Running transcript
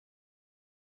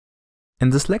In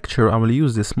this lecture, I will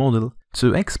use this model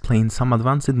to explain some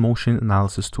advanced motion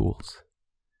analysis tools.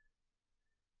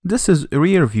 This is a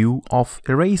rear view of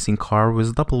a racing car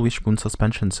with double wishbone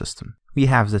suspension system. We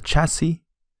have the chassis,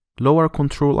 lower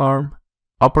control arm,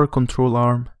 upper control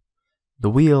arm, the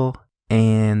wheel,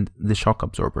 and the shock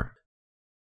absorber.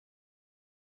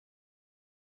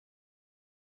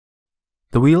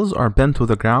 The wheels are bent to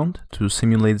the ground to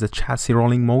simulate the chassis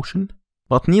rolling motion,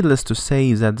 but needless to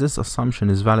say that this assumption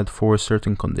is valid for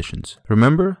certain conditions.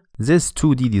 Remember, this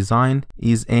 2D design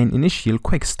is an initial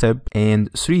quick step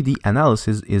and 3D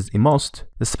analysis is a must,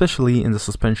 especially in the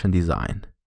suspension design.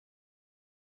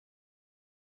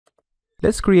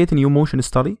 Let's create a new motion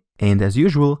study, and as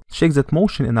usual, check that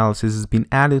motion analysis has been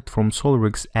added from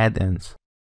SOLIDWORKS add-ins.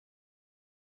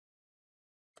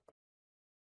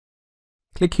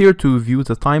 Click here to view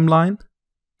the timeline.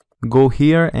 Go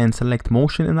here and select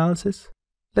motion analysis.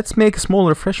 Let's make a small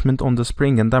refreshment on the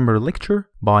spring and damper lecture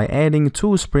by adding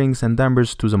 2 springs and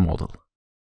dampers to the model.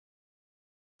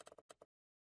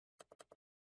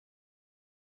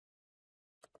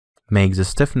 Make the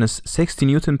stiffness 60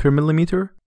 Newton per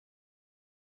millimeter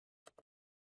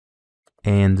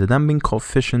and the damping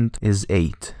coefficient is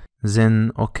 8.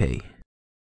 Then OK.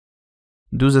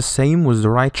 Do the same with the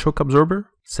right shock absorber.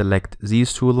 Select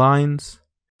these 2 lines.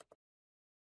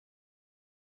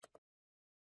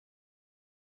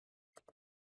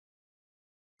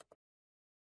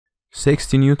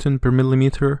 $60 Newton per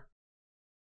millimeter.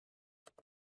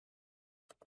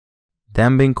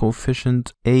 Damping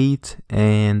coefficient 8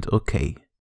 and OK.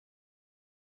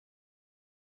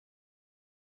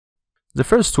 The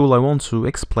first tool I want to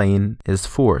explain is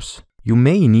force. You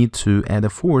may need to add a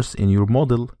force in your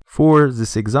model. For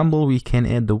this example, we can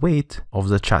add the weight of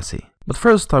the chassis. But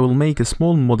first I will make a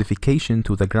small modification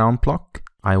to the ground block.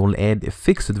 I will add a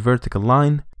fixed vertical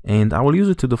line and I will use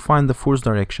it to define the force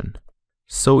direction.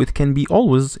 So it can be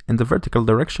always in the vertical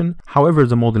direction, however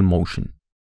the model motion.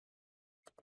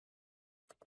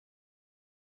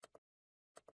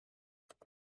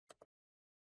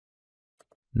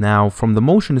 Now from the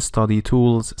motion study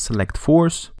tools, select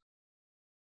force.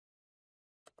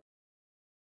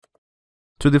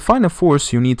 To define a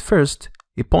force, you need first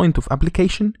a point of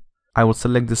application. I will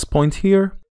select this point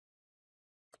here.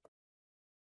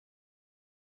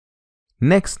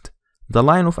 Next, the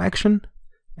line of action.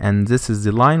 And this is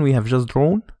the line we have just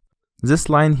drawn. This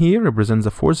line here represents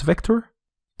the force vector.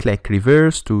 Click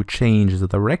reverse to change the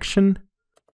direction.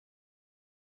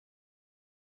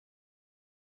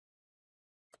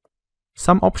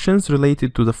 Some options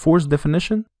related to the force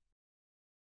definition.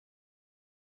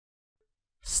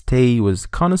 Stay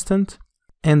with constant.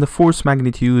 And the force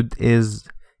magnitude is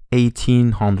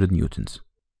 1800 newtons.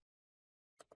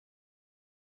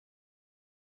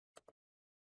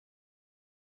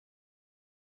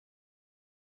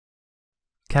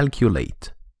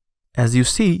 Calculate. As you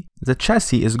see, the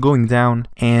chassis is going down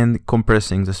and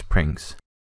compressing the springs.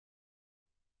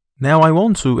 Now I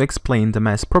want to explain the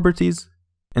mass properties.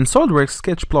 In SOLIDWORKS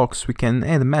sketch blocks, we can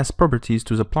add mass properties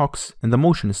to the blocks in the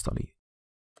motion study.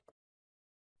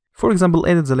 For example,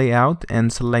 edit the layout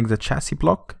and select the chassis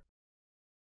block.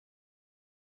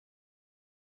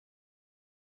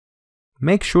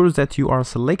 Make sure that you are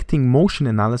selecting motion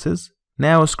analysis.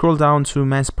 Now scroll down to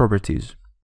mass properties.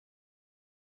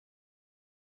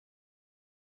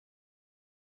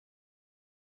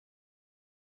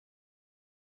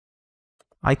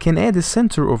 I can add a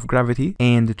center of gravity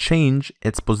and change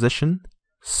its position.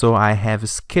 So I have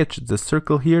sketched the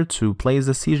circle here to place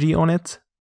the CG on it.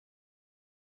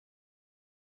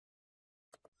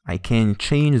 I can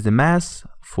change the mass,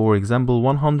 for example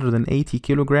 180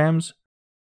 kilograms.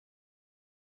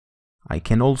 I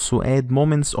can also add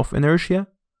moments of inertia,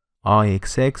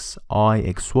 IXX,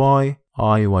 IXY,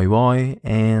 IYY,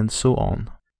 and so on.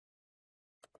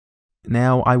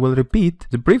 Now I will repeat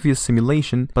the previous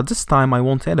simulation, but this time I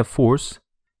won't add a force.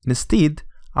 Instead,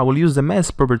 I will use the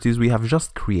mass properties we have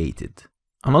just created.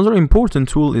 Another important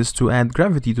tool is to add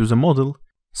gravity to the model,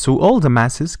 so all the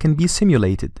masses can be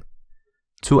simulated.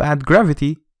 To add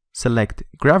gravity, select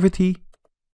Gravity.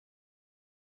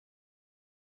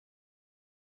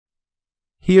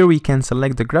 Here we can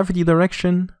select the gravity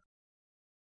direction.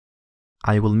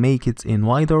 I will make it in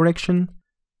Y direction.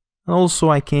 And also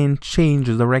I can change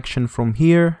the direction from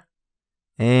here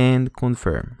and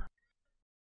confirm.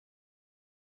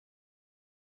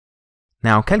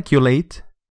 Now calculate.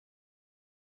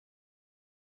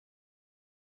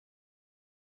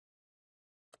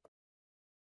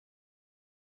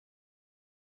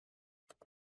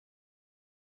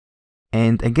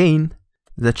 And again,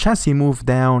 the chassis moved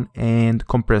down and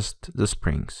compressed the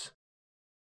springs.